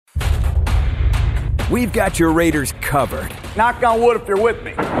we've got your Raiders covered. Knock on wood if you're with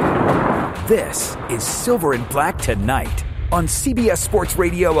me. This is Silver and Black Tonight on CBS Sports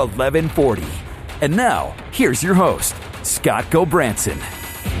Radio 1140. And now, here's your host, Scott Gobranson.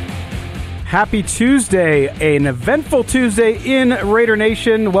 Happy Tuesday, an eventful Tuesday in Raider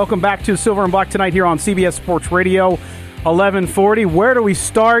Nation. Welcome back to Silver and Black Tonight here on CBS Sports Radio 1140. Where do we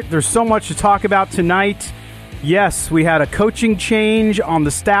start? There's so much to talk about tonight. Yes, we had a coaching change on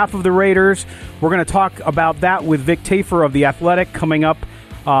the staff of the Raiders. We're going to talk about that with Vic Tafur of The Athletic coming up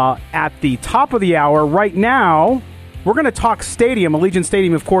at the top of the hour. Right now, we're going to talk stadium, Allegiant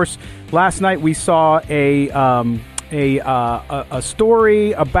Stadium. Of course, last night we saw a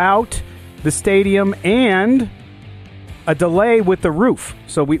story about the stadium and a delay with the roof.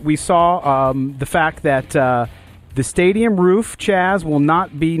 So we saw the fact that the stadium roof, Chaz, will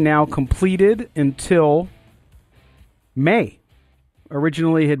not be now completed until May.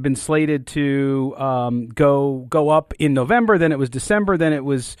 Originally had been slated to go up in November, then it was December, then it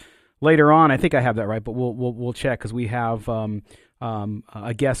was later on. I think I have that right, but we'll check because we have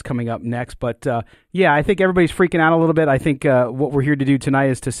a guest coming up next. But yeah, I think everybody's freaking out a little bit. I think what we're here to do tonight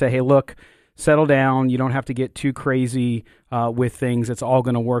is to say, hey, look, settle down. You don't have to get too crazy with things. It's all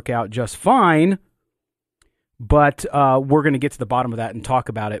going to work out just fine. But we're going to get to the bottom of that and talk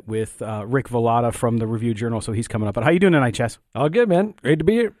about it with Rick Velotta from the Review Journal. So he's coming up. But how you doing tonight, Chess? All good, man. Great to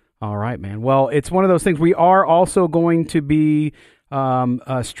be here. All right, man. Well, it's one of those things. We are also going to be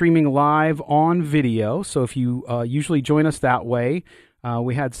streaming live on video. So if you usually join us that way,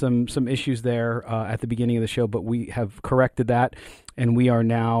 we had some issues there at the beginning of the show, but we have corrected that. And we are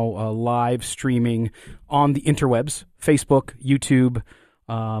now live streaming on the interwebs, Facebook, YouTube,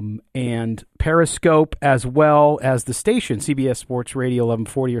 and Periscope, as well as the station, CBS Sports Radio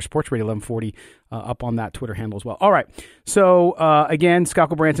 1140 or Sports Radio 1140, up on that Twitter handle as well. All right. So, again, Scott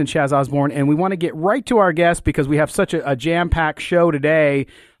Gobranson, Chaz Osborne, and we want to get right to our guest because we have such a jam-packed show today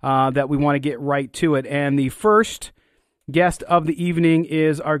that we want to get right to it. And the first guest of the evening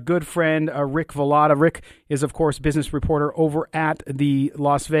is our good friend, Rick Velotta. Rick is, of course, business reporter over at the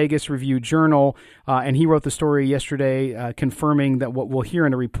Las Vegas Review Journal, and he wrote the story yesterday confirming that what we'll hear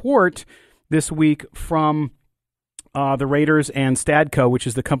in a report this week from the Raiders and Stadco, which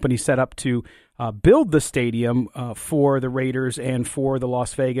is the company set up to build the stadium for the Raiders and for the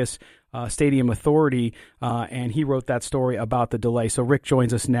Las Vegas Stadium Authority, and he wrote that story about the delay. So Rick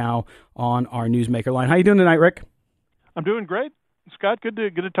joins us now on our Newsmaker line. How you doing tonight, Rick? I'm doing great. Scott, good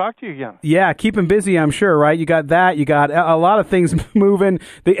to talk to you again. Yeah, keeping busy, I'm sure, right? You got that. You got a lot of things moving.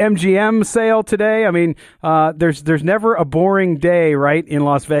 The MGM sale today. I mean, there's never a boring day, right, in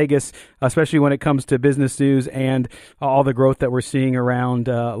Las Vegas, especially when it comes to business news and all the growth that we're seeing around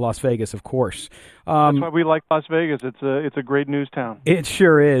Las Vegas, of course. That's why we like Las Vegas. It's a great news town. It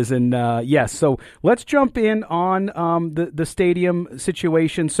sure is. And yes, so let's jump in on the stadium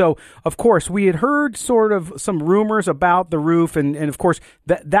situation. So, of course, we had heard sort of some rumors about the roof and of course,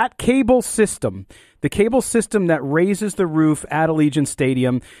 that cable system, the cable system that raises the roof at Allegiant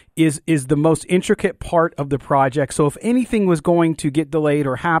Stadium is the most intricate part of the project. So if anything was going to get delayed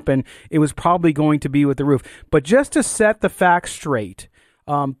or happen, it was probably going to be with the roof. But just to set the facts straight,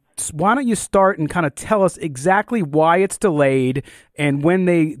 why don't you start and kind of tell us exactly why it's delayed and when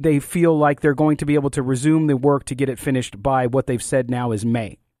they feel like they're going to be able to resume the work to get it finished by what they've said now is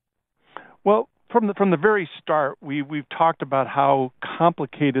May? Well, from the very start, we've talked about how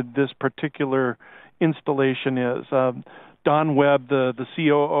complicated this particular installation is. Don Webb, the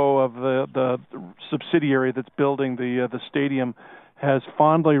COO of the subsidiary that's building the stadium, has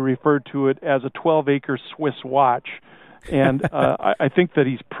fondly referred to it as a 12-acre Swiss watch. And I think that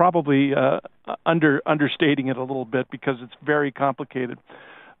he's probably understating it a little bit because it's very complicated.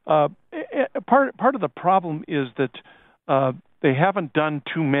 Part of the problem is that they haven't done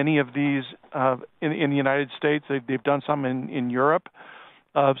too many of these in the United States. They've done some in Europe.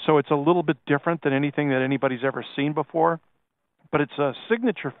 So it's a little bit different than anything that anybody's ever seen before. But it's a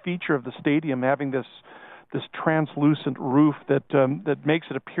signature feature of the stadium having this translucent roof that makes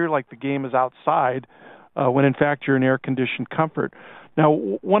it appear like the game is outside when in fact you're in air-conditioned comfort. Now,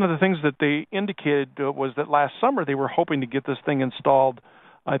 one of the things that they indicated was that last summer they were hoping to get this thing installed,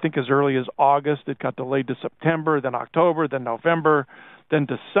 I think, as early as August. It got delayed to September, then October, then November, then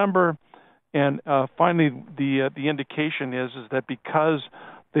December. And finally, the indication is that because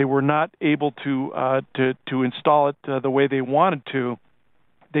they were not able to install it the way they wanted to,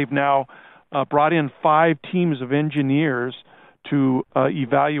 they've now brought in 5 teams of engineers to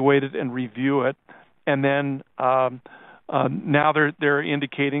evaluate it and review it. And then now they're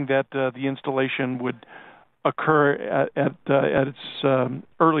indicating that the installation would occur at its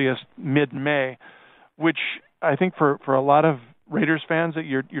earliest mid-May. which I think for a lot of Raiders fans that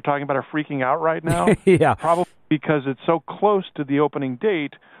you're talking about are freaking out right now. Yeah. Probably because it's so close to the opening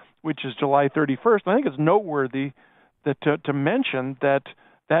date, which is July 31st. I think it's noteworthy that to mention that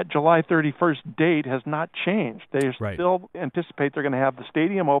July 31st date has not changed. They still anticipate they're going to have the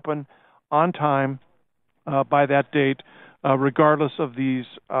stadium open on time by that date, regardless of these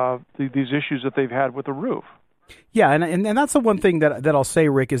issues that they've had with the roof. Yeah, and that's the one thing that I'll say,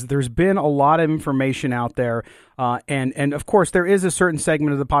 Rick, is there's been a lot of information out there, and of course there is a certain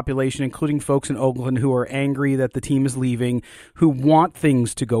segment of the population, including folks in Oakland, who are angry that the team is leaving, who want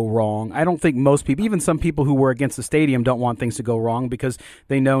things to go wrong. I don't think most people, even some people who were against the stadium, don't want things to go wrong because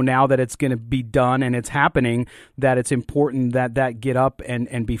they know now that it's going to be done and it's happening, that it's important that get up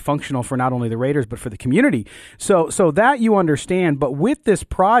and be functional for not only the Raiders but for the community. So that you understand, but with this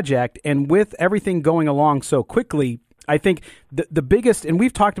project and with everything going along so quickly, I think the biggest, and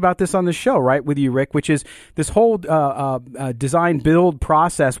we've talked about this on the show, right, with you, Rick, which is this whole design build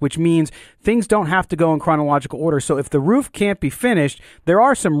process, which means things don't have to go in chronological order. So if the roof can't be finished, there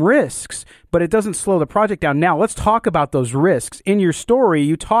are some risks, but it doesn't slow the project down. Now, let's talk about those risks. In your story,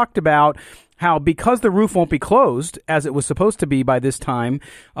 you talked about how because the roof won't be closed as it was supposed to be by this time,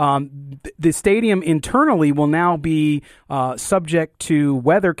 the stadium internally will now be subject to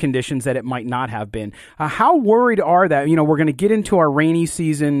weather conditions that it might not have been. How worried are that? You know, we're going to get into our rainy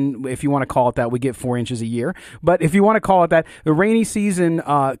season, if you want to call it that. We get 4 inches a year. But if you want to call it that, the rainy season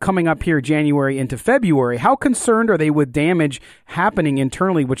coming up here January into February, how concerned are they with damage happening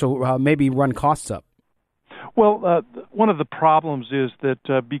internally, which will maybe run costs up? Well, one of the problems is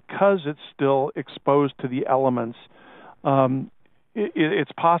that because it's still exposed to the elements,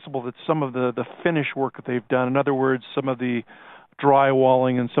 it's possible that some of the finish work that they've done, in other words, some of the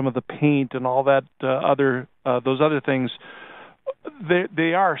drywalling and some of the paint and all that those other things,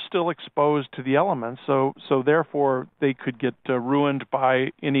 they are still exposed to the elements. So therefore, they could get ruined by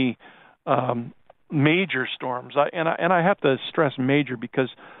any major storms. And I have to stress major because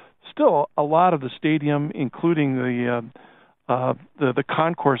still, a lot of the stadium, including the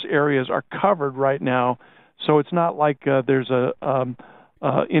concourse areas, are covered right now. So it's not like there's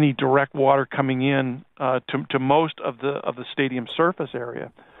any direct water coming in to most of the stadium surface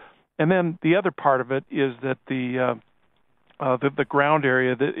area. And then the other part of it is that the ground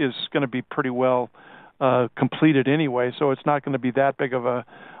area that is going to be pretty well completed anyway. So it's not going to be that big of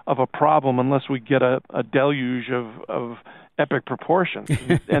a problem unless we get a deluge of epic proportions.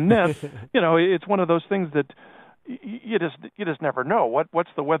 And then, it's one of those things that you just never know. What's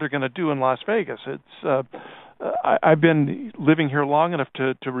the weather going to do in Las Vegas? It's I've been living here long enough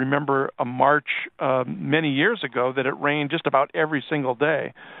to remember a March many years ago that it rained just about every single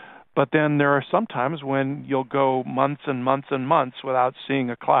day. But then there are some times when you'll go months and months and months without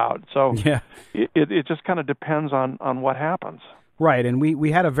seeing a cloud. So it just kind of depends on what happens. Right, and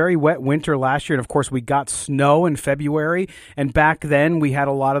we had a very wet winter last year, and of course we got snow in February, and back then we had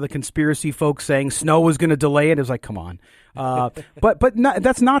a lot of the conspiracy folks saying snow was going to delay it. It was like, come on. But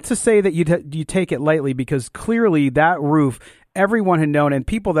that's not to say that you take it lightly, because clearly that roof, everyone had known, and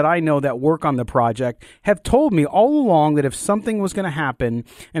people that I know that work on the project have told me all along that if something was going to happen,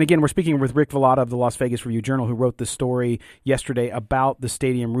 and again, we're speaking with Rick Velotta of the Las Vegas Review-Journal, who wrote the story yesterday about the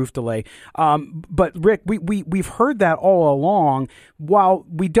stadium roof delay. But Rick, we've heard that all along. While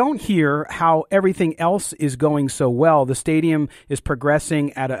we don't hear how everything else is going so well, the stadium is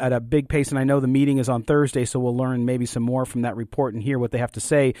progressing at a big pace, and I know the meeting is on Thursday, so we'll learn maybe some more from that report and hear what they have to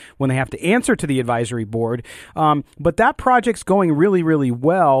say when they have to answer to the advisory board. But that project's going really, really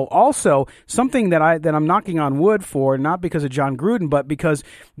well. Also, something that I'm knocking on wood for, not because of John Gruden, but because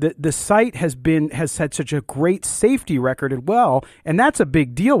the site has had such a great safety record as well, and that's a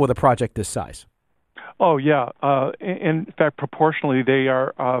big deal with a project this size. Oh yeah, in fact, proportionally, they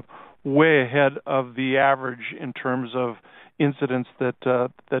are way ahead of the average in terms of incidents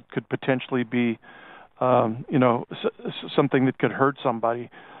that could potentially be, something that could hurt somebody.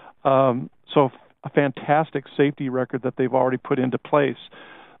 So a fantastic safety record that they've already put into place.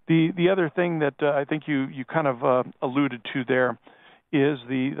 The other thing that I think you kind of alluded to there is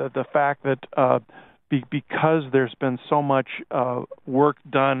the fact that because there's been so much work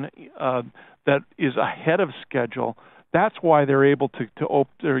done that is ahead of schedule, that's why they're able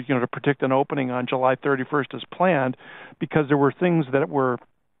to predict an opening on July 31st as planned, because there were things that were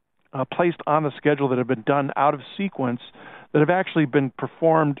placed on the schedule that have been done out of sequence that have actually been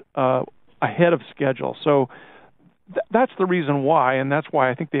performed ahead of schedule. So that's the reason why, and that's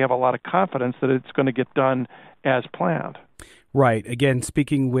why I think they have a lot of confidence that it's going to get done as planned. Right. Again,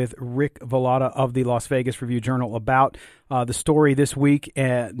 speaking with Rick Velotta of the Las Vegas Review-Journal about the story this week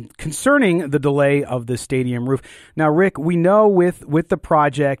concerning the delay of the stadium roof. Now, Rick, we know with the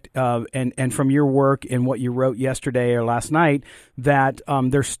project and from your work and what you wrote yesterday or last night that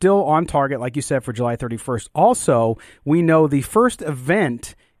they're still on target, like you said, for July 31st. Also, we know the first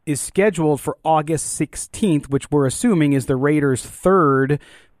event is scheduled for August 16th, which we're assuming is the Raiders' third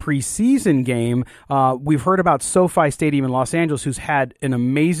preseason game. We've heard about SoFi Stadium in Los Angeles, who's had an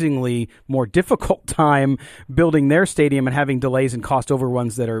amazingly more difficult time building their stadium and having delays and cost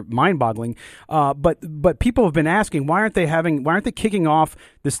overruns that are mind-boggling. But people have been asking, why aren't they kicking off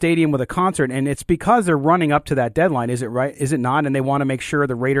the stadium with a concert? And it's because they're running up to that deadline. Is it right? Is it not? And they want to make sure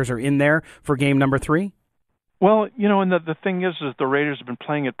the Raiders are in there for game number 3? Well, and the thing is the Raiders have been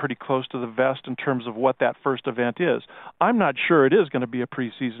playing it pretty close to the vest in terms of what that first event is. I'm not sure it is going to be a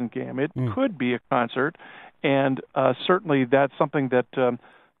preseason game. It could be a concert, and certainly that's something that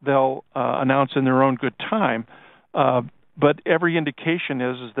they'll announce in their own good time. But every indication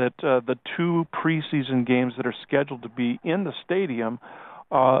is that the 2 preseason games that are scheduled to be in the stadium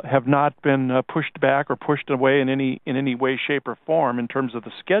have not been pushed back or pushed away in any way, shape, or form in terms of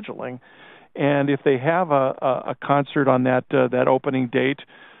the scheduling. And if they have a concert on that opening date,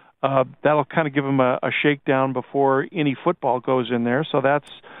 that'll kind of give them a shakedown before any football goes in there. So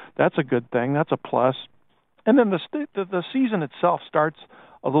that's a good thing. That's a plus. And then the season itself starts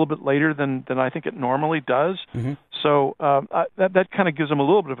a little bit later than I think it normally does. Mm-hmm. So that kind of gives them a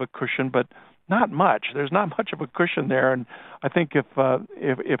little bit of a cushion, but not much. There's not much of a cushion there. And I think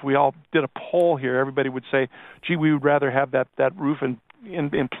if we all did a poll here, everybody would say, "Gee, we would rather have that roof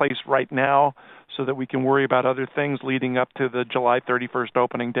in place right now so that we can worry about other things leading up to the July 31st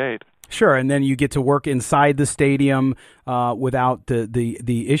opening date." Sure, and then you get to work inside the stadium without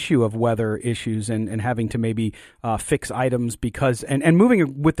the issue of weather issues and having to maybe fix items because and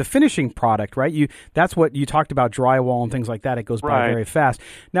moving with the finishing product, right? That's what you talked about, drywall and things like that. It goes by very fast.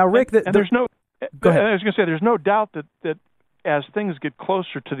 Now, Rick, there's no. Go ahead. I was going to say there's no doubt that as things get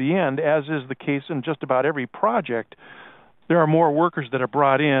closer to the end, as is the case in just about every project, there are more workers that are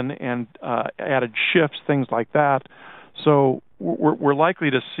brought in and added shifts, things like that. So we're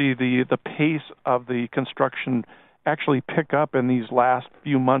likely to see the pace of the construction actually pick up in these last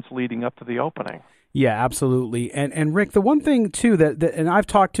few months leading up to the opening. Yeah, absolutely. And Rick, the one thing too that and I've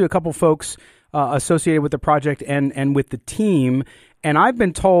talked to a couple folks associated with the project and with the team, and I've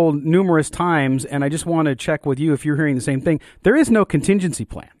been told numerous times, and I just want to check with you if you're hearing the same thing. There is no contingency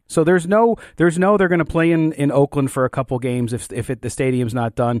plan. So there's no they're going to play in Oakland for a couple games if the stadium's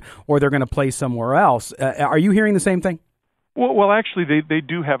not done, or they're going to play somewhere else. Are you hearing the same thing? Well, actually, they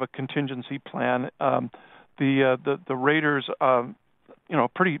do have a contingency plan. The Raiders,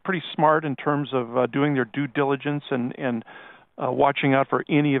 pretty smart in terms of doing their due diligence and watching out for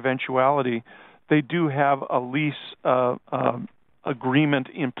any eventuality. They do have a lease agreement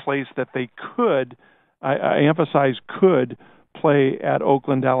in place that they could, I emphasize could, play at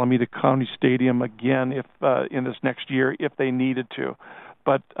Oakland Alameda County Stadium again if in this next year if they needed to.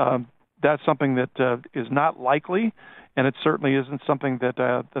 But that's something that is not likely, and it certainly isn't something that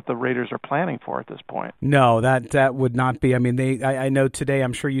the Raiders are planning for at this point. No, that would not be. I mean, I know today,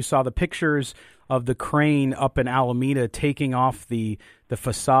 I'm sure you saw the pictures of the crane up in Alameda taking off the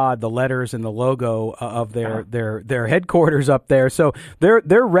facade, the letters and the logo of their headquarters up there. So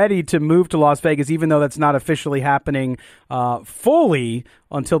they're ready to move to Las Vegas, even though that's not officially happening fully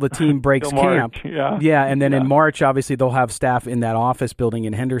until the team breaks camp. Yeah, and then in March, obviously, they'll have staff in that office building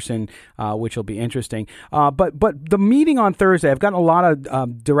in Henderson, which will be interesting. But the meeting on Thursday, I've gotten a lot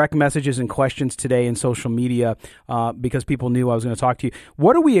of direct messages and questions today in social media because people knew I was going to talk to you.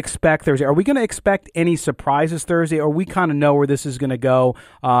 What do we expect Thursday? Are we going to expect any surprises Thursday, or we kind of know where this is going to go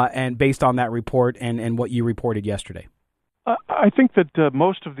and based on that report and what you reported yesterday? I think that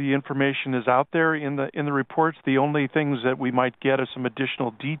most of the information is out there in the reports. The only things that we might get are some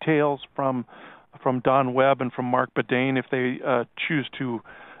additional details from Don Webb and from Mark Bedane if they choose to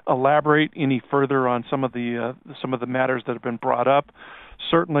elaborate any further on some of the matters that have been brought up.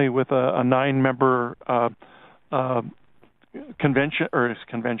 Certainly, with a 9-member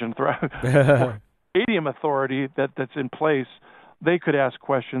stadium authority that's in place, they could ask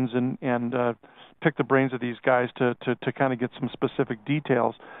questions and pick the brains of these guys to kind of get some specific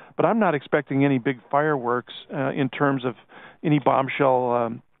details. But I'm not expecting any big fireworks in terms of any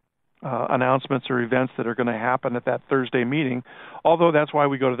bombshell announcements or events that are going to happen at that Thursday meeting, although that's why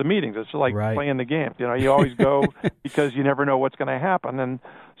we go to the meetings. It's like playing the game. You always go because you never know what's going to happen. And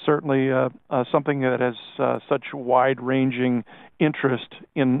certainly something that has such wide-ranging interest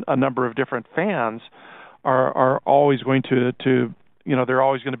in a number of different fans, are always going to they're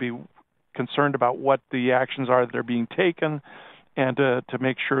always going to be concerned about what the actions are that are being taken, and to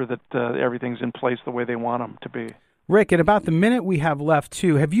make sure that everything's in place the way they want them to be. Rick, in about the minute we have left,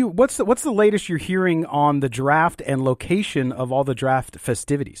 too, what's the latest you're hearing on the draft and location of all the draft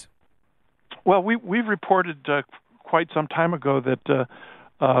festivities? Well, we've reported quite some time ago that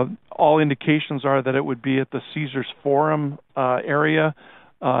all indications are that it would be at the Caesars Forum area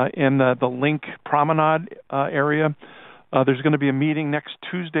in the Link Promenade area. There's going to be a meeting next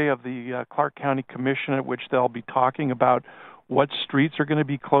Tuesday of the Clark County Commission at which they'll be talking about what streets are going to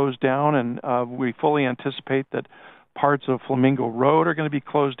be closed down, and we fully anticipate that parts of Flamingo Road are going to be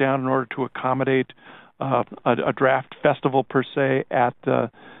closed down in order to accommodate a draft festival per se at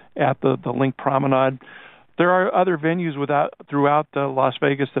the Link Promenade. There are other venues throughout Las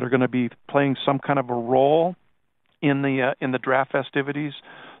Vegas that are going to be playing some kind of a role in the draft festivities.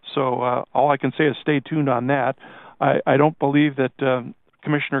 So all I can say is stay tuned on that. I don't believe that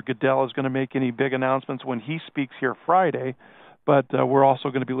Commissioner Goodell is going to make any big announcements when he speaks here Friday, but we're also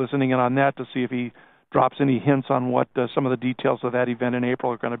going to be listening in on that to see if he drops any hints on what some of the details of that event in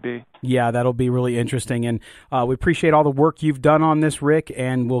April are going to be. Yeah, that'll be really interesting. And we appreciate all the work you've done on this, Rick,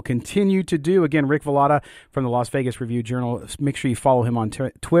 and will continue to do. Again, Rick Velotta from the Las Vegas Review-Journal. Make sure you follow him on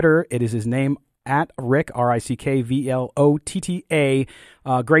Twitter. It is his name, at Rick, RickVlotta.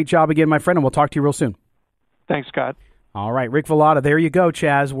 Great job again, my friend, and we'll talk to you real soon. Thanks, Scott. All right, Rick Velotta, there you go,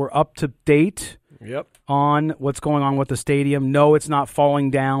 Chaz. We're up to date. Yep. On what's going on with the stadium. No, it's not falling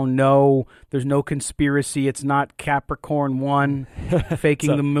down. No, there's no conspiracy. It's not Capricorn 1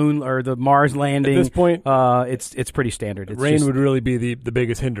 faking the moon or the Mars landing. At this point, it's pretty standard. Rain would really be the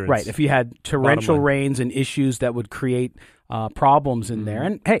biggest hindrance. Right. If you had torrential rains and issues that would create problems in there.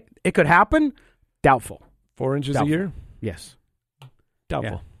 And, hey, it could happen. Doubtful. 4 inches a year? Yes.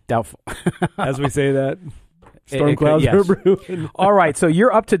 Doubtful. Yeah. Doubtful. As we say that. Storm clouds are brewing. All right, so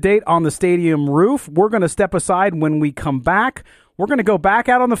you're up to date on the stadium roof. We're going to step aside when we come back. We're going to go back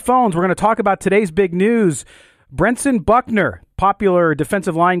out on the phones. We're going to talk about today's big news. Brenson Buckner, popular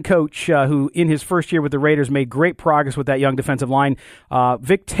defensive line coach who in his first year with the Raiders made great progress with that young defensive line.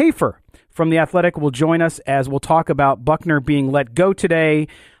 Vic Tafur from The Athletic will join us as we'll talk about Buckner being let go today.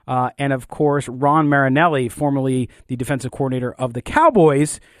 And, of course, Ron Marinelli, formerly the defensive coordinator of the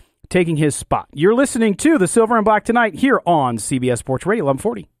Cowboys, taking his spot. You're listening to the Silver and Black Tonight here on CBS Sports Radio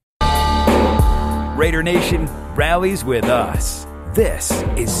 1140. Raider Nation rallies with us. This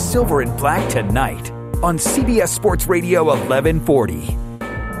is Silver and Black Tonight on CBS Sports Radio 1140.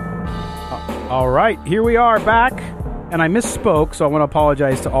 All right, here we are back. And I misspoke, so I want to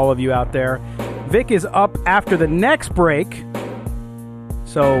apologize to all of you out there. Vic is up after the next break.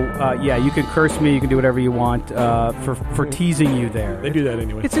 So, you can curse me. You can do whatever you want for teasing you there. They do that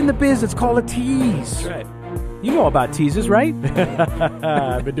anyway. It's in the biz. It's called a tease. That's right. You know about teases, right?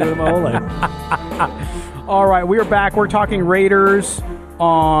 I've been doing it my whole life. All right, we're back. We're talking Raiders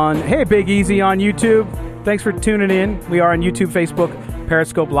on, Big Easy on YouTube. Thanks for tuning in. We are on YouTube, Facebook,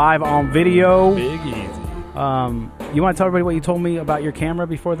 Periscope Live on video. Big Easy. You want to tell everybody what you told me about your camera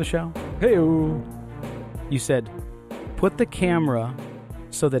before the show? Hey-o. You said, put the camera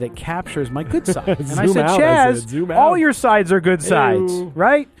so that it captures my good side. And I said, Chaz, all your sides are good sides,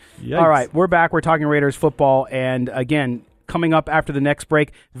 right? Yikes. All right, we're back. We're talking Raiders football. And, again, coming up after the next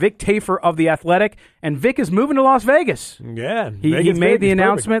break, Vic Tafur of The Athletic. And Vic is moving to Las Vegas. Yeah. He made the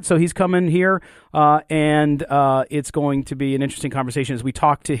announcement, so he's coming here. And it's going to be an interesting conversation as we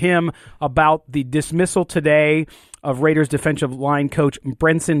talk to him about the dismissal today of Raiders defensive line coach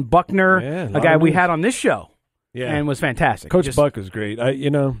Brenson Buckner, a guy we had on this show. Yeah, and was fantastic. Coach Buck was great.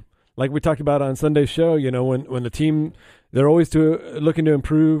 Like we talked about on Sunday's show, when the team, they're always looking to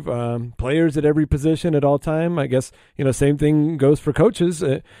improve players at every position at all time. I guess, same thing goes for coaches.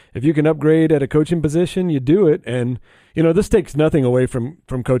 If you can upgrade at a coaching position, you do it. And, this takes nothing away from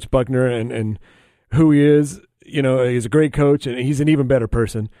Coach Buckner and who he is. He's a great coach, and he's an even better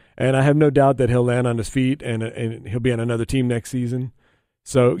person. And I have no doubt that he'll land on his feet, and he'll be on another team next season.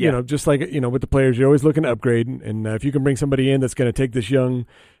 So, just like, with the players, you're always looking to upgrade. And if you can bring somebody in that's going to take this young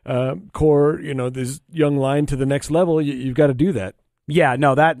core, this young line to the next level, you've got to do that. Yeah,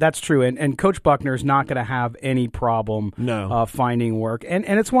 no, that's true. And Coach Buckner is not going to have any problem finding work. And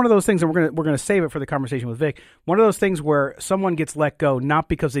it's one of those things that we're going to save it for the conversation with Vic. One of those things where someone gets let go, not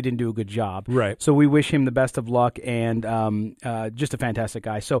because they didn't do a good job. Right. So we wish him the best of luck, and just a fantastic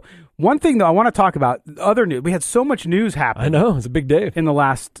guy. So one thing, though, I want to talk about, other news. We had so much news happen. I know. It's a big day. In the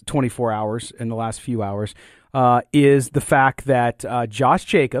last 24 hours, in the last few hours. is the fact that Josh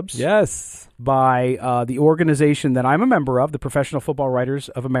Jacobs, yes, by the organization that I'm a member of, the Professional Football Writers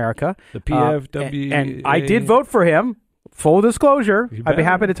of America, the PFW, and I did vote for him. Full disclosure, I'd be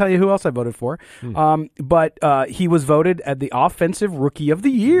happy to tell you who else I voted for. But he was voted as the Offensive Rookie of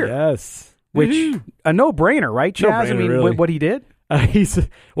the Year. Yes. Which, a no-brainer, right, Chaz? No-brainer, I mean, really. what he did?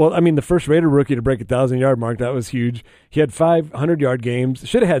 The first Raider rookie to break 1,000-yard mark, that was huge. He had 500-yard games.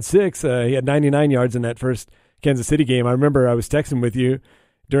 Should have had 6. He had 99 yards in that first Kansas City game. I remember I was texting with you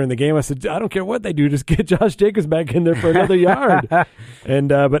during the game. I said, I don't care what they do, just get Josh Jacobs back in there for another yard. And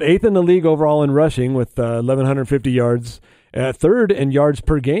but 8th in the league overall in rushing with 1,150 yards. 3rd in yards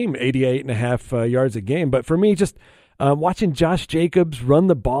per game, 88.5 yards a game. But for me, just watching Josh Jacobs run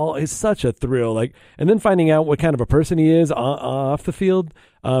the ball is such a thrill. And then finding out what kind of a person he is off the field,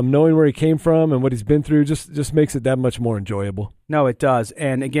 knowing where he came from and what he's been through, just makes it that much more enjoyable. No, it does.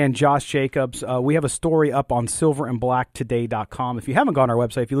 And again, Josh Jacobs, we have a story up on silverandblacktoday.com. If you haven't gone on our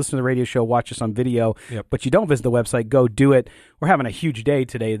website, if you listen to the radio show, watch us on video, but you don't visit the website, go do it. We're having a huge day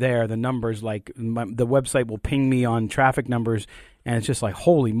today there. The numbers, the website will ping me on traffic numbers, and it's just like,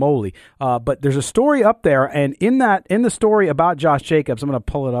 holy moly. But there's a story up there, and in the story about Josh Jacobs, I'm going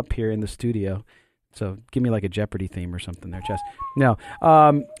to pull it up here in the studio. So give me like a Jeopardy theme or something there, Chess. No,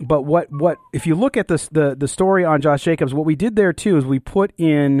 but what if you look at the story on Josh Jacobs, what we did there too is we put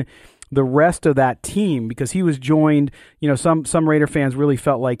in the rest of that team because he was joined. Some Raider fans really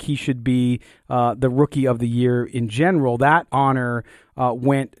felt like he should be the Rookie of the Year in general. That honor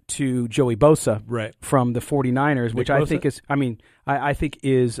went to Joey Bosa from the 49ers, which I think is, I think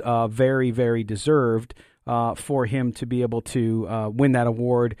is very, very deserved. For him to be able to win that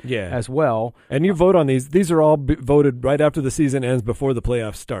award as well. And you vote on these. These are all voted right after the season ends, before the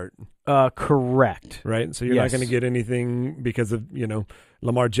playoffs start. Correct. Right? So you're not going to get anything because of,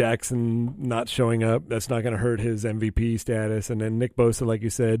 Lamar Jackson not showing up. That's not going to hurt his MVP status. And then Nick Bosa, like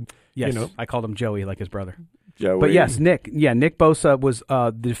you said. Yes, I called him Joey, like his brother. Joey. But yes, Nick Bosa was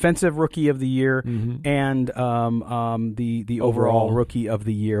the Defensive Rookie of the Year and the overall Rookie of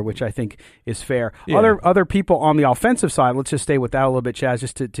the Year, which I think is fair. Yeah. Other people on the offensive side, let's just stay with that a little bit, Chaz,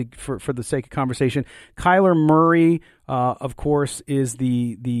 just for the sake of conversation. Kyler Murray, of course, is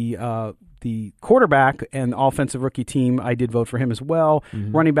the quarterback and offensive rookie team. I did vote for him as well.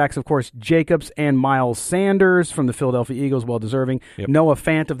 Running backs, of course, Jacobs and Miles Sanders from the Philadelphia Eagles, well-deserving. Noah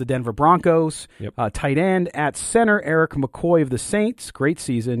Fant of the Denver Broncos. Tight end. At center, Eric McCoy of the Saints. Great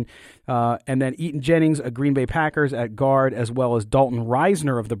season. And then Eaton Jennings of Green Bay Packers at guard, as well as Dalton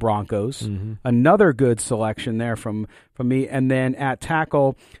Reisner of the Broncos. Another good selection there from me. And then at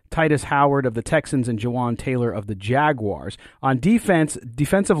tackle, Titus Howard of the Texans and Jawan Taylor of the Jaguars. On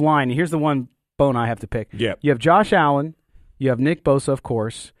defensive line, here's the one bone I have to pick. You have Josh Allen, you have Nick Bosa, of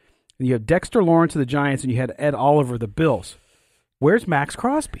course, and you have Dexter Lawrence of the Giants, and you had Ed Oliver of the Bills. Where's Max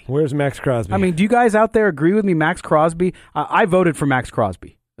Crosby? I mean, do you guys out there agree with me? Max Crosby? I voted for Max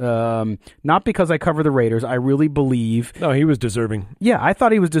Crosby. Not because I cover the Raiders. I really believe. No, he was deserving. Yeah, I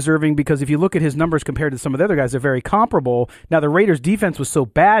thought he was deserving because if you look at his numbers compared to some of the other guys, they're very comparable. Now, the Raiders' defense was so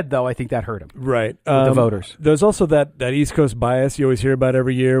bad, though, I think that hurt him. Right. With the voters. There's also that East Coast bias you always hear about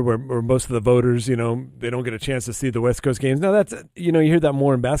every year where most of the voters, they don't get a chance to see the West Coast games. Now, that's, you hear that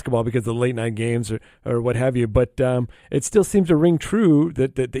more in basketball because of the late-night games or what have you. But it still seems to ring true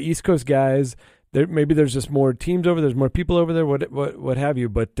that the East Coast guys – maybe there's just more teams over there, there's more people over there, what have you.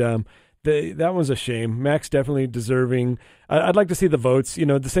 But that was a shame. Max definitely deserving. I'd like to see the votes.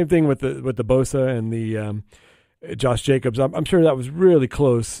 The same thing with the Bosa and the Josh Jacobs. I'm sure that was really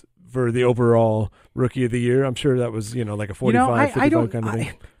close for the overall Rookie of the Year. I'm sure that was like a 45, 55 kind of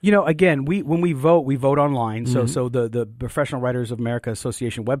thing. Again, when we vote online. So the Professional Writers of America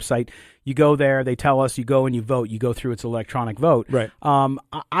Association website, you go there, they tell us, you go and you vote. You go through its electronic vote. Right.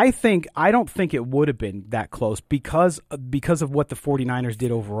 I don't think it would have been that close because of what the 49ers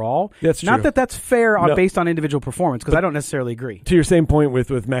did overall. That's true. Not that's fair based on individual performance, because I don't necessarily agree. To your same point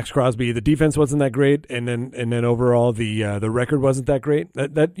with Max Crosby, the defense wasn't that great, and then overall the record wasn't that great.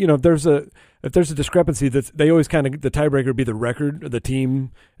 If there's a discrepancy, that they always kind of, the tiebreaker would be the record of the team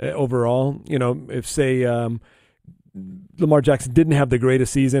overall. If say Lamar Jackson didn't have the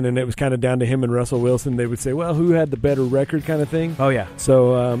greatest season and it was kind of down to him and Russell Wilson, they would say, well, who had the better record kind of thing. Oh, yeah.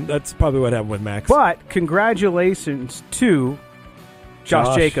 So that's probably what happened with Max. But congratulations to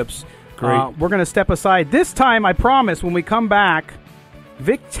Josh Jacobs. Great. We're going to step aside. This time, I promise, when we come back,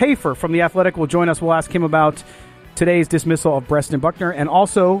 Vic Tafur from The Athletic will join us. We'll ask him about today's dismissal of Preston Buckner, and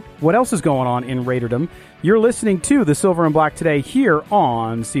also what else is going on in Raiderdom. You're listening to the Silver and Black Today here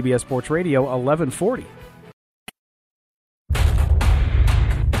on CBS Sports Radio 1140.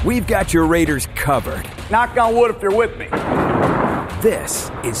 we've got your Raiders covered. Knock on wood if you're with me.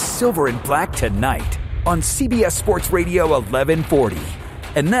 This is Silver and Black Tonight on CBS Sports Radio 1140.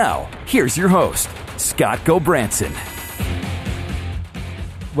 And now, here's your host, Scott Gobranson.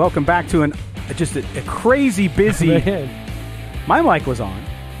 Welcome back to a crazy busy. My mic was on.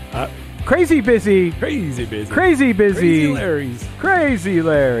 Crazy busy. Crazy busy. Crazy busy. Crazy Larry's. Crazy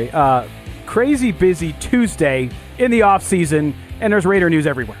Larry. Crazy busy Tuesday in the offseason, and there's Raider news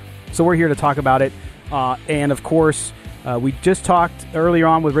everywhere. So we're here to talk about it. And, of course, we just talked earlier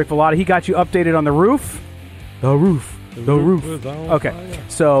on with Rick Velotta. He got you updated on the roof. The roof. Okay,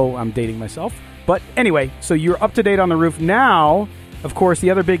 so I'm dating myself. But anyway, so you're up to date on the roof. Now, of course, the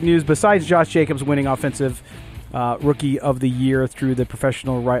other big news, besides Josh Jacobs winning Offensive Rookie of the Year through the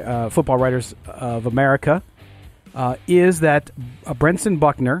Professional Football Writers of America, is that Brenson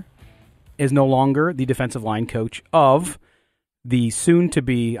Buckner is no longer the defensive line coach of the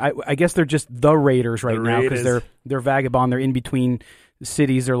soon-to-be, I guess they're just the Raiders right now because they're vagabond. They're in between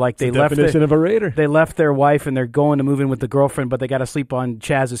cities. They're like definition of a Raider. They left their wife and they're going to move in with the girlfriend, but they got to sleep on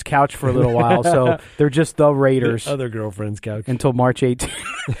Chaz's couch for a little while. So they're just the Raiders. The other girlfriend's couch until March 18th.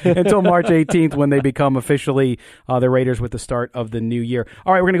 Until March 18th, when they become officially the Raiders with the start of the new year.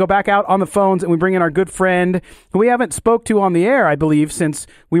 All right, we're going to go back out on the phones and we bring in our good friend who we haven't spoke to on the air, I believe, since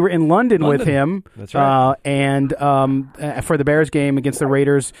we were in London. With him. That's right. And for the Bears game against the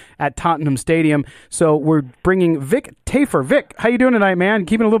Raiders at Tottenham Stadium. So we're bringing Vic Tafur. Vic, how you doing tonight, man?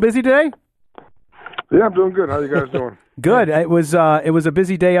 Keeping a little busy today? Yeah, I'm doing good. How you guys doing? Good. It was a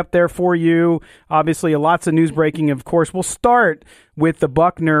busy day up there for you. Obviously, lots of news breaking. Of course, we'll start with the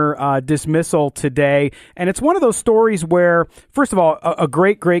Buckner dismissal today, and it's one of those stories where, first of all, a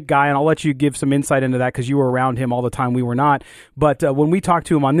great guy, and I'll let you give some insight into that because you were around him all the time. We were not, but when we talked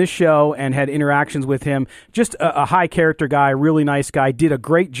to him on this show and had interactions with him, just a high character guy, really nice guy, did a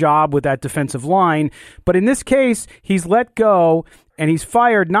great job with that defensive line. But in this case, he's let go. And he's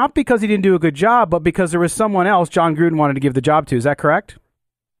fired not because he didn't do a good job, but because there was someone else John Gruden wanted to give the job to. Is that correct?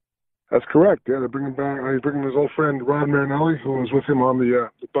 That's correct. Yeah, they're bringing back. He's bringing his old friend Rod Marinelli, who was with him on the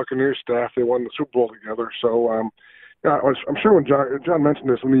Buccaneers staff. They won the Super Bowl together. So, yeah, I'm sure when John mentioned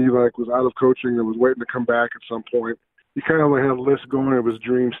this when he was out of coaching and was waiting to come back at some point, he kind of had a list going of his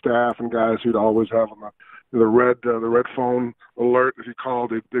dream staff and guys who'd always have on the red phone alert. If he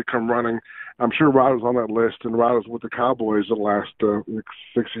called, they'd come running. I'm sure Rod was on that list, and Rod was with the Cowboys the last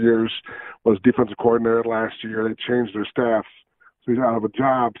 6 years, was defensive coordinator last year. They changed their staff, so he's out of a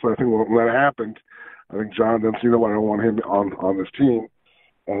job. So I think when that happened, I think John didn't say, you know what, I don't want him on this team.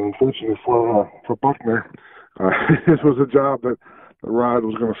 And unfortunately for Buckner, this was a job that Rod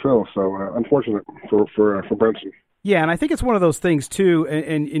was going to fill. So unfortunate for Brenson. Yeah, and I think it's one of those things, too,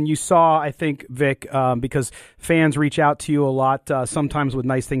 and you saw, I think, Vic, because fans reach out to you a lot, sometimes with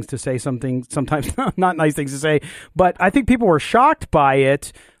nice things to say, sometimes not nice things to say, but I think people were shocked by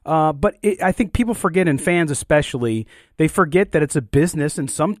it. But I think people forget, and fans especially, they forget that it's a business, and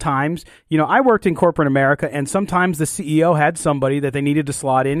sometimes, I worked in corporate America, and sometimes the CEO had somebody that they needed to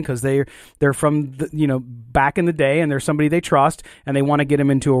slot in because they're from back in the day, and they're somebody they trust, and they want to get them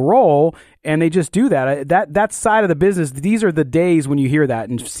into a role, and they just do that. That side of the business, these are the days when you hear that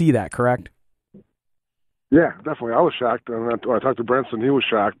and see that, correct? Yeah, definitely. I was shocked, and when I talked to Brenson, he was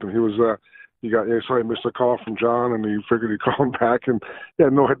shocked, and he was. He missed a call from John, and he figured he'd call him back, and he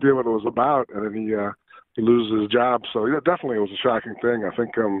had no idea what it was about, and then he loses his job. So yeah, definitely it was a shocking thing. I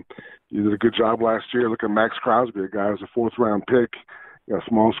think he did a good job last year. Look at Max Crosby, a guy who was a 4th-round pick,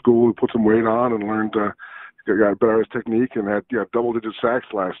 small school, who put some weight on and learned got better at his technique, and had double-digit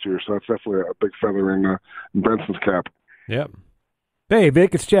sacks last year. So that's definitely a big feather in Brenson's cap. Yep. Hey,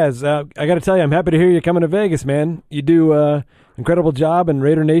 Vic, it's Chaz. I got to tell you, I'm happy to hear you're coming to Vegas, man. You do incredible job, and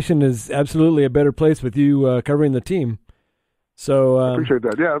Raider Nation is absolutely a better place with you covering the team. So I appreciate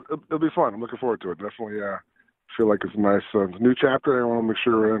that. Yeah, it'll be fun. I'm looking forward to it. Definitely feel like it's a nice new chapter. I want to make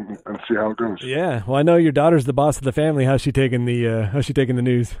sure we're in and see how it goes. Yeah. Well, I know your daughter's the boss of the family. How's she taking the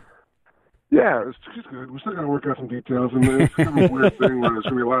news? Yeah, she's good. We're still going to work out some details, and it's kind of a weird thing where there's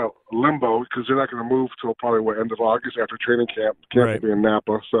going to be a lot of limbo because they're not going to move till probably end of August after training camp. Camp will be in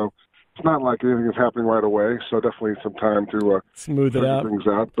Napa, so it's not like anything is happening right away. So definitely some time to smooth it out. Things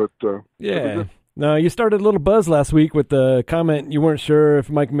out. But yeah. Now, you started a little buzz last week with the comment you weren't sure if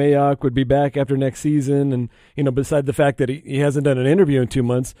Mike Mayock would be back after next season. And, beside the fact that he hasn't done an interview in 2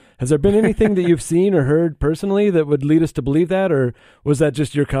 months, has there been anything that you've seen or heard personally that would lead us to believe that? Or was that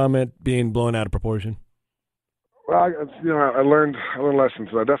just your comment being blown out of proportion? Well, I learned lessons.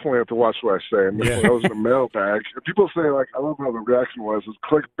 I definitely have to watch what I say. And I was in a mailbag. People say, like, I love how the reaction was. It's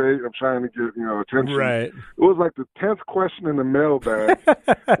clickbait. I'm trying to get, attention. Right. It was like the 10th question in the mailbag,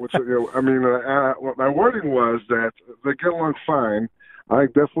 which, my wording was that they get along fine. I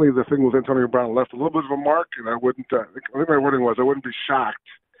think definitely the thing with Antonio Brown left a little bit of a mark, and I think my wording was I wouldn't be shocked.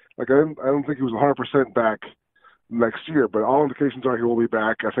 Like, I don't think he was 100% back next year, but all indications are he will be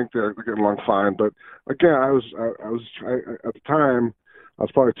back. I think they're getting along fine. But again, I was at the time, I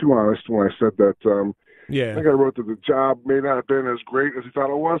was probably too honest when I said that. I think I wrote that the job may not have been as great as he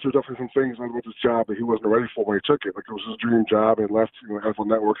thought it was. There were definitely some things about this job that he wasn't ready for when he took it. Like, it was his dream job, and he left the NFL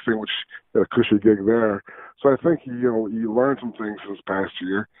Network thing, which had a cushy gig there. So I think he learned some things this past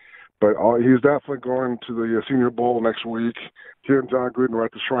year. But he's definitely going to the Senior Bowl next week. He and John Gruden are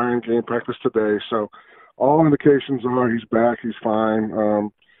at the Shrine game practice today. So all indications are he's back, he's fine.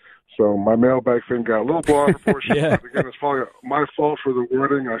 So my mailbag thing got a little blown out of proportion. Yeah. Again, it's probably my fault for the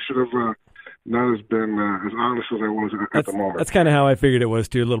wording. I should have not as been as honest as I was at the moment. That's kind of how I figured it was,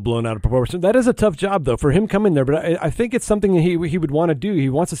 too, a little blown out of proportion. That is a tough job, though, for him coming there, but I think it's something he would want to do. He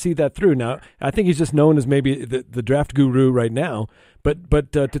wants to see that through. Now, I think he's just known as maybe the draft guru right now,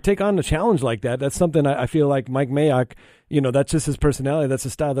 but to take on a challenge like that, that's something I feel like Mike Mayock, that's just his personality, that's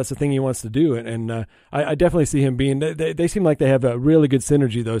his style, that's the thing he wants to do, and I definitely see him being, they seem like they have a really good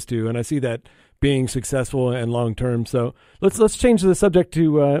synergy, those two, and I see that being successful and long term. So let's change the subject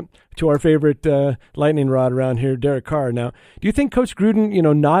to our favorite lightning rod around here, Derek Carr. Now, do you think Coach Gruden,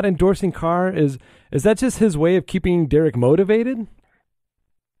 not endorsing Carr is that just his way of keeping Derek motivated?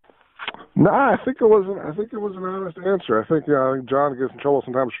 No, I think it was an honest answer. I think John gets in trouble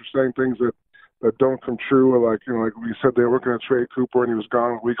sometimes for saying things that don't come true, or like we said they were going to trade Cooper and he was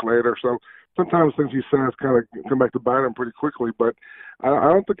gone a week later. So sometimes things he says kind of come back to bite him pretty quickly. But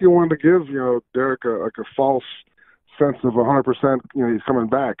I don't think he wanted to give Derek a false sense of 100%. He's coming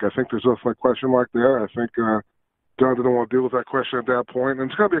back. I think there's just a question mark there. I think John didn't want to deal with that question at that point,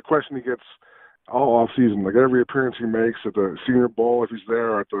 and it's going to be a question he gets all off season. Like every appearance he makes at the Senior Bowl, if he's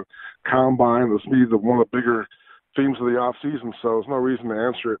there, or at the Combine, this will be one of the bigger themes of the off season. So there's no reason to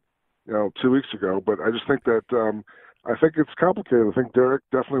answer it 2 weeks ago. But I just think that I think it's complicated. I think Derek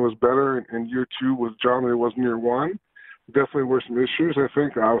definitely was better in year 2 with John than he was in year 1. Definitely were some issues. I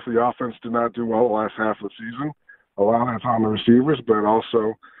think obviously the offense did not do well the last half of the season. A lot of that's on the receivers, but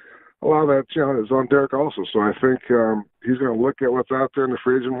also a lot of that is on Derek also. So I think he's going to look at what's out there in the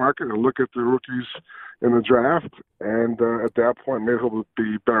free agent market and look at the rookies in the draft, and at that point maybe he'll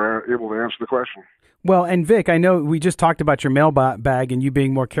be better able to answer the question. Well, and Vic, I know we just talked about your mailbag and you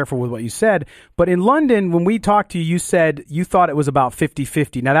being more careful with what you said, but in London, when we talked to you, you said you thought it was about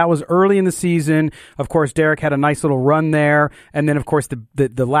 50-50. Now, that was early in the season. Of course, Derek had a nice little run there, and then, of course,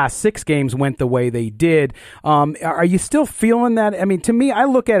 the last 6 games went the way they did. Are you still feeling that? I mean, to me, I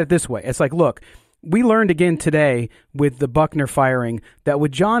look at it this way. It's like, look, we learned again today with the Buckner firing that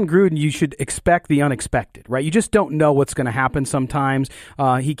with John Gruden, you should expect the unexpected, right? You just don't know what's going to happen sometimes.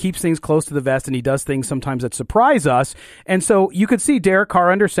 He keeps things close to the vest, and he does things sometimes that surprise us. And so you could see Derek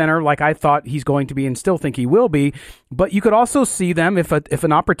Carr under center like I thought he's going to be and still think he will be. But you could also see them, if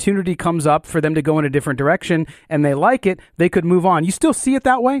an opportunity comes up for them to go in a different direction and they like it, they could move on. You still see it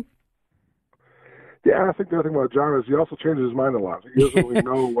that way? Yeah, I think the other thing about John is he also changes his mind a lot. He doesn't really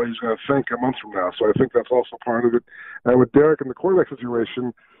know what he's going to think a month from now. So I think that's also part of it. And with Derek and the quarterback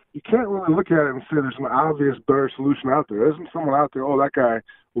situation, you can't really look at it and say there's an obvious better solution out there. There isn't someone out there, that guy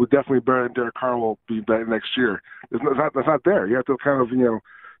will definitely better than Derek Carr will be better next year. That's not there. You have to kind of assume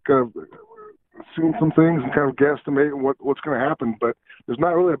some things and kind of guesstimate what's going to happen. But there's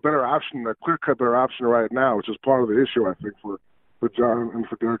not really a better option, a clear-cut better option right now, which is part of the issue, I think, for John and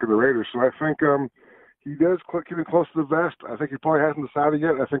for Derek and the Raiders. So I think he does keep it close to the vest. I think he probably hasn't decided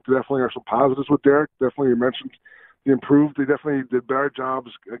yet. I think there definitely are some positives with Derek. Definitely, you mentioned he improved. He definitely did better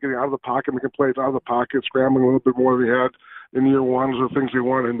jobs getting out of the pocket, making plays out of the pocket, scrambling a little bit more than he had in year 1. Those are things they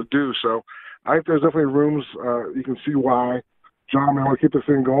wanted him to do. So I think there's definitely rooms. You can see why John may want to keep this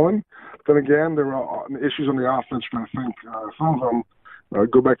thing going. Then again, there are issues on the offense, and I think some of them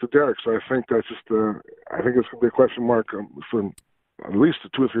go back to Derek. So I think that's just I think it's going to be a question mark for at least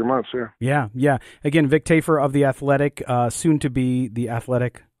 2 or 3 months, Yeah. Again, Vic Tafur of The Athletic, soon to be The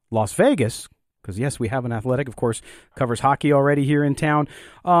Athletic Las Vegas Because, yes, we have an Athletic, of course, covers hockey already here in town.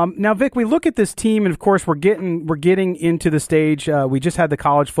 Now, Vic, we look at this team, and, of course, we're getting into the stage. We just had the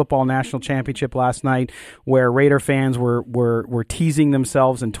College Football National Championship last night where Raider fans were teasing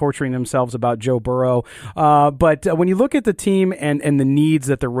themselves and torturing themselves about Joe Burrow. But when you look at the team and the needs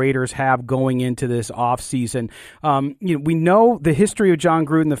that the Raiders have going into this offseason, we know the history of John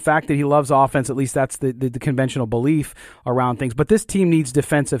Gruden, the fact that he loves offense, at least that's the conventional belief around things. But this team needs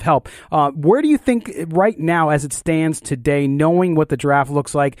defensive help. Where do you think right now, as it stands today, knowing what the draft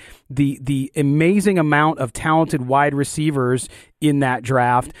looks like, the amazing amount of talented wide receivers in that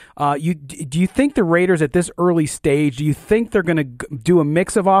draft, do you think the Raiders at this early stage, do you think they're going to do a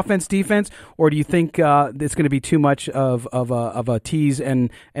mix of offense, defense, or do you think it's going to be too much of a tease and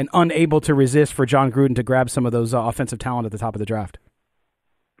unable to resist for John Gruden to grab some of those offensive talent at the top of the draft?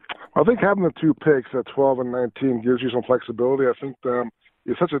 I think having the 2 picks at 12 and 19 gives you some flexibility. I think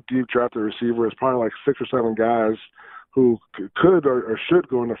it's such a deep draft at receiver. It's probably like 6 or 7 guys who could or should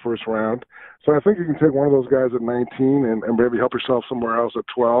go in the first round. So I think you can take one of those guys at 19 and maybe help yourself somewhere else at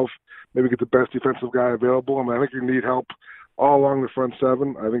 12, maybe get the best defensive guy available. I mean, I think you need help all along the front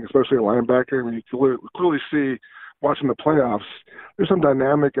 7. I think especially a linebacker. I mean, you can clearly see watching the playoffs, there's some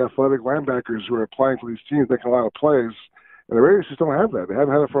dynamic, athletic linebackers who are applying for these teams, making a lot of plays. And the Raiders just don't have that. They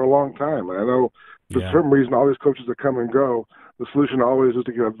haven't had it for a long time. And I know for some reason all these coaches that come and go, the solution always is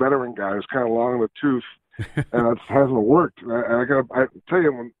to get a veteran guy who's kind of long in the tooth, and it hasn't worked. And I tell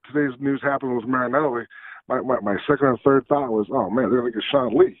you, when today's news happened with Marinelli, my second or third thought was, oh man, they're going to get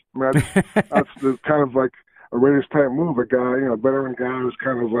Sean Lee. I mean, that's kind of like a Raiders type move. A guy, a veteran guy who's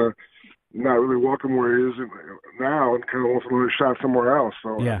kind of not really welcome where he is now, and kind of wants another shot somewhere else.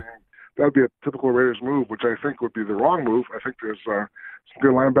 So yeah. I mean, that'd be a typical Raiders move, which I think would be the wrong move. I think there's some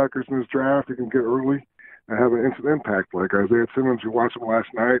good linebackers in this draft you can get early and have an instant impact, like Isaiah Simmons, who watched him last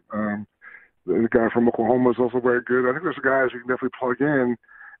night. The guy from Oklahoma is also very good. I think there's guys you can definitely plug in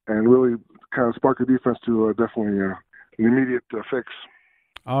and really kind of spark the defense to definitely an immediate fix.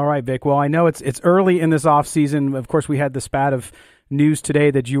 All right, Vic. Well, I know it's early in this offseason. Of course, we had the spat of news today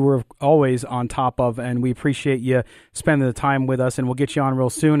that you were always on top of, and we appreciate you spending the time with us, and we'll get you on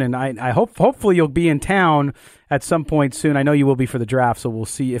real soon. And I hopefully you'll be in town at some point soon. I know you will be for the draft, so we'll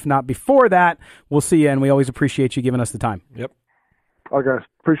see. If not before that, we'll see you, and we always appreciate you giving us the time. Yep. All right, guys.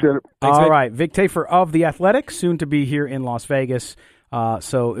 Appreciate it. Thanks, All right. Vic Tafur of The Athletic, soon to be here in Las Vegas.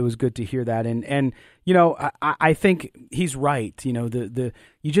 So it was good to hear that. And I think he's right. You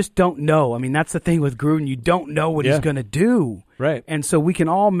just don't know. I mean, that's the thing with Gruden. You don't know what he's going to do. Right. And so we can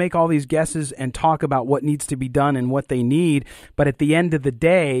all make all these guesses and talk about what needs to be done and what they need. But at the end of the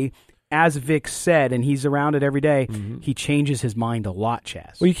day, as Vic said, and he's around it every day, he changes his mind a lot,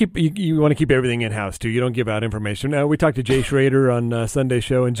 Chaz. Well, you want to keep everything in-house, too. You don't give out information. Now, we talked to Jay Schrader on Sunday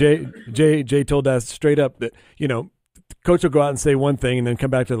show, and Jay told us straight up that, coach will go out and say one thing and then come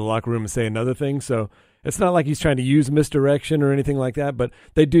back to the locker room and say another thing. So it's not like he's trying to use misdirection or anything like that, but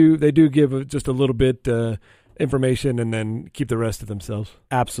they do give just a little bit information and then keep the rest to themselves.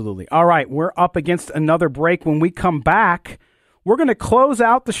 Absolutely. All right, we're up against another break. When we come back, we're going to close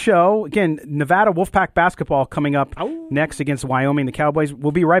out the show. Again, Nevada Wolfpack basketball coming up next against Wyoming, the Cowboys.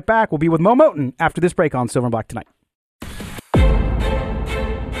 We'll be right back. We'll be with Moe Moton after this break on Silver and Black Tonight.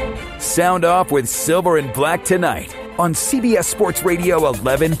 Sound off with Silver and Black Tonight on CBS Sports Radio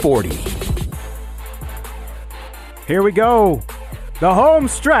 1140. Here we go. The home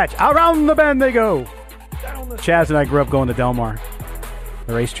stretch. Around the bend they go. Chaz and I grew up going to Del Mar,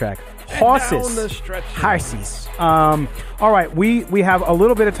 the racetrack. Horses. All right, we have a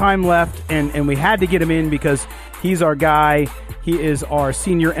little bit of time left, and we had to get him in because he's our guy. He is our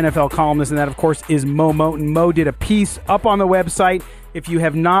senior NFL columnist, and that, of course, is Moe Moton. Mo did a piece up on the website. If you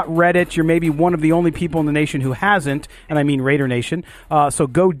have not read it, you're maybe one of the only people in the nation who hasn't, and I mean Raider Nation. So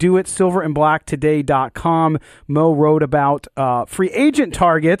go do it, silverandblacktoday.com. Mo wrote about free agent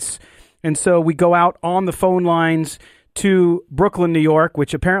targets, and so we go out on the phone lines to Brooklyn, New York,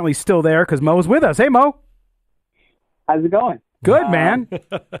 which apparently is still there because Mo's with us. Hey, Mo. How's it going? Good, man.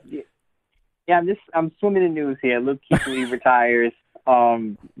 Yeah, I'm swimming in news here. Luke Kuechly retires.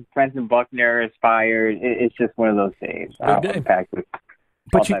 Brenton Buckner is fired. It's just one of those days. I'm packed with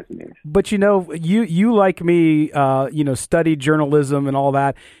all types of news. But you like me, studied journalism and all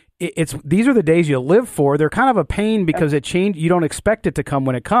that. These are the days you live for. They're kind of a pain because it changed. You don't expect it to come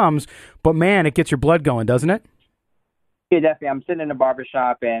when it comes, but man, it gets your blood going, doesn't it? Yeah, definitely. I'm sitting in a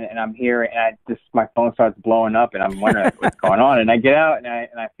barbershop and I'm here and my phone starts blowing up and I'm wondering what's going on. And I get out and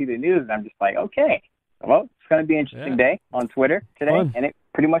I see the news and I'm just like, okay, well, it's going to be an interesting day on Twitter today. Fun. And it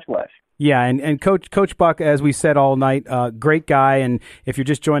pretty much was. Yeah, and Coach Buck, as we said all night, great guy. And if you're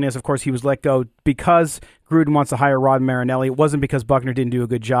just joining us, of course, he was let go because Gruden wants to hire Rod Marinelli. It wasn't because Buckner didn't do a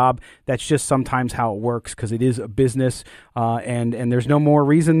good job. That's just sometimes how it works because it is a business, and there's no more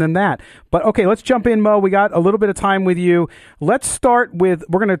reason than that. But, okay, let's jump in, Mo. We got a little bit of time with you. Let's start with,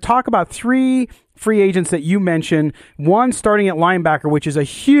 we're going to talk about 3 free agents that you mentioned. One starting at linebacker, which is a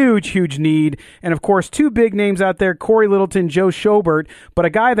huge need. And, of course, 2 big names out there, Corey Littleton, Joe Schobert. But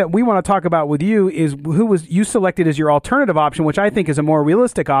a guy that we want to talk about with you is who was you selected as your alternative option, which I think is a more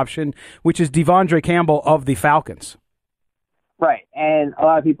realistic option, which is Devondre Campbell of the Falcons. Right, and a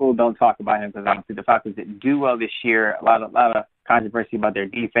lot of people don't talk about him because obviously the Falcons didn't do well this year. A lot of controversy about their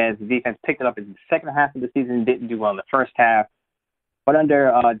defense. The defense picked it up in the second half of the season, didn't do well in the first half. But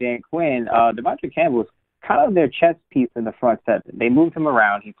under Dan Quinn, Devondre Campbell was kind of their chess piece in the front seven. They moved him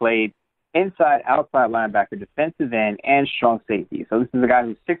around. He played inside, outside linebacker, defensive end, and strong safety. So this is a guy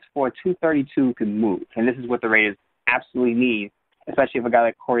who's 6'4", 232, can move. And this is what the Raiders absolutely need, especially if a guy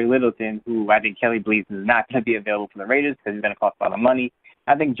like Corey Littleton, who I think Kelly believes is not going to be available for the Raiders because he's going to cost a lot of money.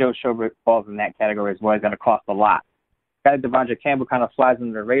 I think Joe Schobert falls in that category as well. He's going to cost a lot. Guy like Devondre Campbell kind of flies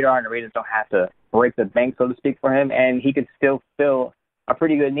under the radar, and the Raiders don't have to break the bank, so to speak, for him, and he could still fill a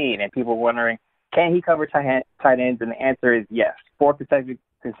pretty good need. And people are wondering, can he cover tight ends? And the answer is yes. 4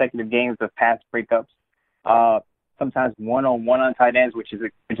 consecutive games of pass breakups, sometimes one-on-one on tight ends, which is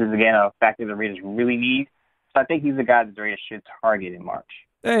again a factor the Raiders really need. So I think he's the guy that the Raiders should target in March.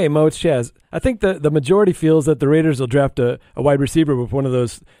 Hey, Mo, it's Chaz. I think the majority feels that the Raiders will draft a wide receiver with one of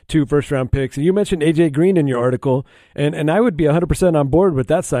those 2 first-round picks. And you mentioned A.J. Green in your article, and I would be 100% on board with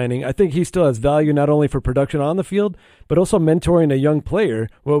that signing. I think he still has value not only for production on the field, but also mentoring a young player.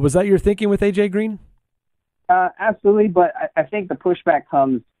 Well, was that your thinking with A.J. Green? Absolutely, but I think the pushback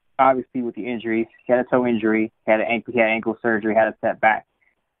comes obviously with the injuries. He had a toe injury, he had ankle surgery, had a setback.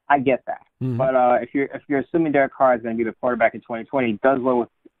 I get that. Mm-hmm. But if you're assuming Derek Carr is going to be the quarterback in 2020, he does well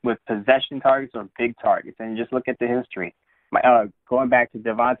with possession targets or big targets. And just look at the history. Going back to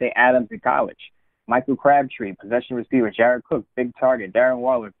Devontae Adams in college, Michael Crabtree, possession receiver, Jared Cook, big target, Darren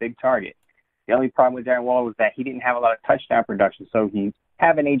Waller, big target. The only problem with Darren Waller was that he didn't have a lot of touchdown production. So he's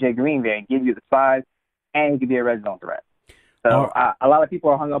having A.J. Green there and give you the size, and he could be a red zone threat. So a lot of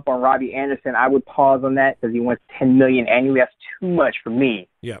people are hung up on Robbie Anderson. I would pause on that because he wants $10 million annually. That's too much for me.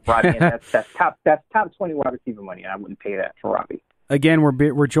 Yeah, Robbie, that's top 20 wide receiver money. I wouldn't pay that for Robbie. Again,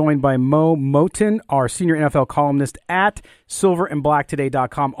 we're joined by Moe Moton, our senior NFL columnist at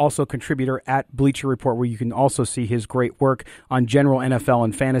silverandblacktoday.com, also contributor at Bleacher Report, where you can also see his great work on general NFL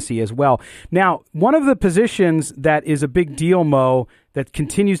and fantasy as well. Now, one of the positions that is a big deal, Mo, that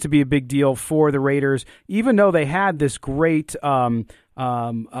continues to be a big deal for the Raiders, even though they had this great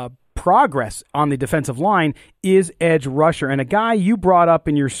progress on the defensive line, is edge rusher. And a guy you brought up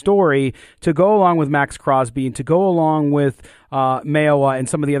in your story to go along with Max Crosby and to go along with Mayowa and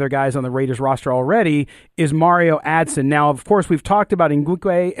some of the other guys on the Raiders roster already is Mario Addison. Now, of course, we've talked about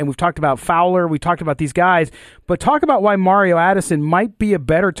Ngukwe and we've talked about Fowler. We talked about these guys, but talk about why Mario Addison might be a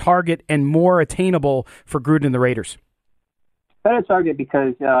better target and more attainable for Gruden and the Raiders. Better target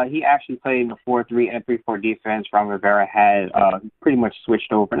because he actually played in a 4-3 and a 3-4 defense. Ron Rivera had pretty much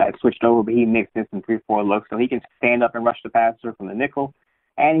switched over, but he mixed in some 3-4 looks, so he can stand up and rush the passer from the nickel,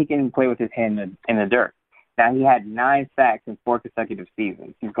 and he can play with his hand in the dirt. Now, he had 9 sacks in 4 consecutive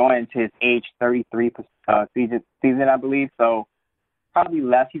seasons. He's going into his age 33 season, I believe, so probably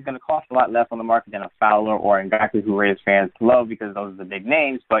less. He's going to cost a lot less on the market than a Fowler or a Ngakwe, who Raiders fans love because those are the big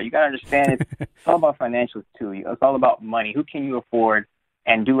names. But you got to understand it's all about financials too. It's all about money. Who can you afford?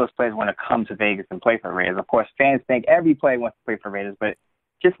 And do those players want to come to Vegas and play for Raiders? Of course, fans think every player wants to play for Raiders, but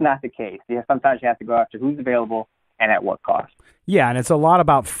just not the case. Sometimes you have to go after who's available and at what cost. Yeah, and it's a lot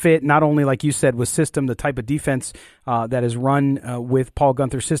about fit, not only, like you said, with system, the type of defense that is run with Paul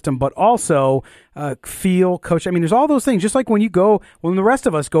Guenther's system, but also feel, coach. I mean, there's all those things. Just like when the rest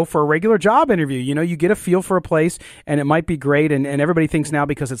of us go for a regular job interview, you get a feel for a place, and it might be great, and everybody thinks now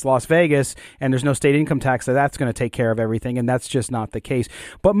because it's Las Vegas and there's no state income tax that's going to take care of everything, and that's just not the case.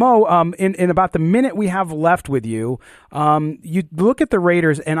 But, Mo, in about the minute we have left with you, you look at the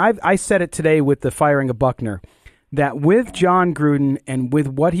Raiders, and I said it today with the firing of Buckner, that with John Gruden and with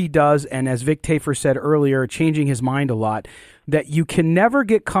what he does, and as Vic Tafur said earlier, changing his mind a lot, that you can never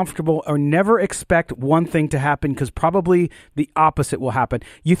get comfortable or never expect one thing to happen because probably the opposite will happen.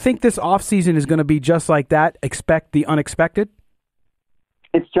 You think this offseason is going to be just like that? Expect the unexpected?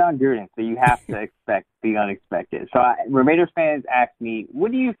 It's John Gruden, so you have to expect the unexpected. So when Raiders fans ask me,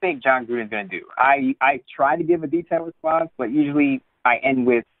 what do you think John Gruden is going to do? I try to give a detailed response, but usually I end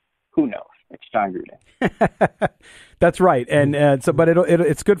with, who knows? It's John Gruden. That's right, and but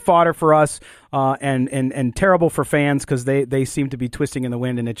it's good fodder for us, and terrible for fans because they seem to be twisting in the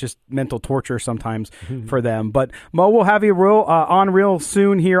wind, and it's just mental torture sometimes for them. But Mo, we'll have you on real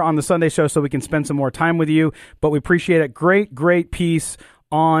soon here on the Sunday show, so we can spend some more time with you. But we appreciate it. Great piece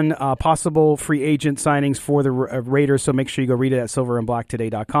on possible free agent signings for the Raiders. So make sure you go read it at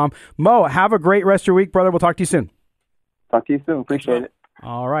silverandblacktoday.com. Mo, have a great rest of your week, brother. We'll talk to you soon. Talk to you soon. Appreciate it.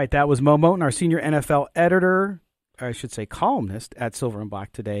 All right, that was Moe Moton, our senior NFL editor. I should say columnist at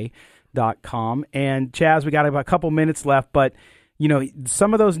silverandblacktoday.com. And Chaz, we got about a couple minutes left, but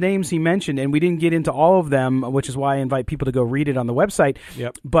some of those names he mentioned, and we didn't get into all of them, which is why I invite people to go read it on the website.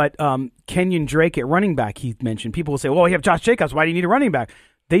 Yep. But Kenyon Drake at running back, he mentioned. People will say, well, you have Josh Jacobs. Why do you need a running back?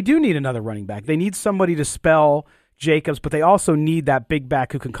 They do need another running back. They need somebody to spell Jacobs, but they also need that big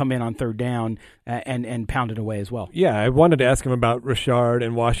back who can come in on third down and pound it away as well. Yeah, I wanted to ask him about Richard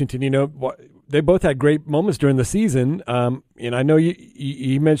and Washington. They both had great moments during the season. And I know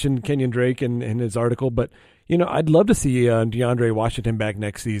you mentioned Kenyon Drake in his article, but I'd love to see DeAndre Washington back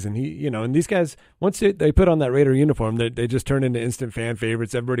next season. And these guys, once they put on that Raider uniform, they just turn into instant fan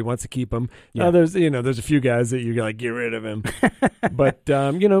favorites. Everybody wants to keep them. Yeah. Now there's a few guys that you're like, get rid of him. But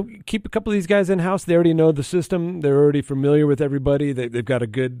keep a couple of these guys in house. They already know the system. They're already familiar with everybody. They've got a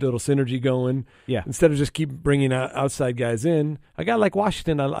good little synergy going. Yeah. Instead of just keep bringing outside guys in, a guy like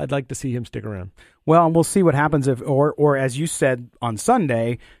Washington, I'd like to see him stick around. Well, and we'll see what happens or as you said on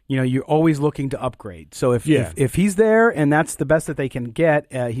Sunday, you're always looking to upgrade. So if he's there and that's the best that they can get,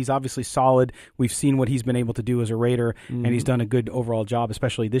 he's obviously solid. We've seen what he's been able to do as a Raider, and he's done a good overall job,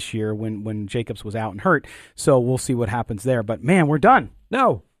 especially this year when Jacobs was out and hurt. So we'll see what happens there. But man, we're done.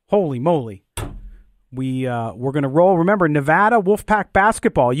 No, holy moly. We're going to roll. Remember, Nevada Wolfpack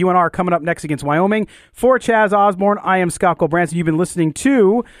basketball. UNR coming up next against Wyoming. For Chaz Osborne, I am Scott Gilbranson. You've been listening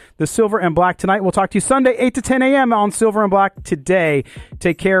to the Silver and Black Tonight. We'll talk to you Sunday, 8 to 10 a.m. on Silver and Black Today.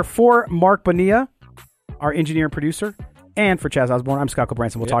 Take care. For Mark Bonilla, our engineer and producer, and for Chaz Osborne, I'm Scott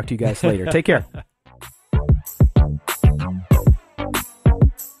Gilbranson. We'll talk to you guys later. Take care.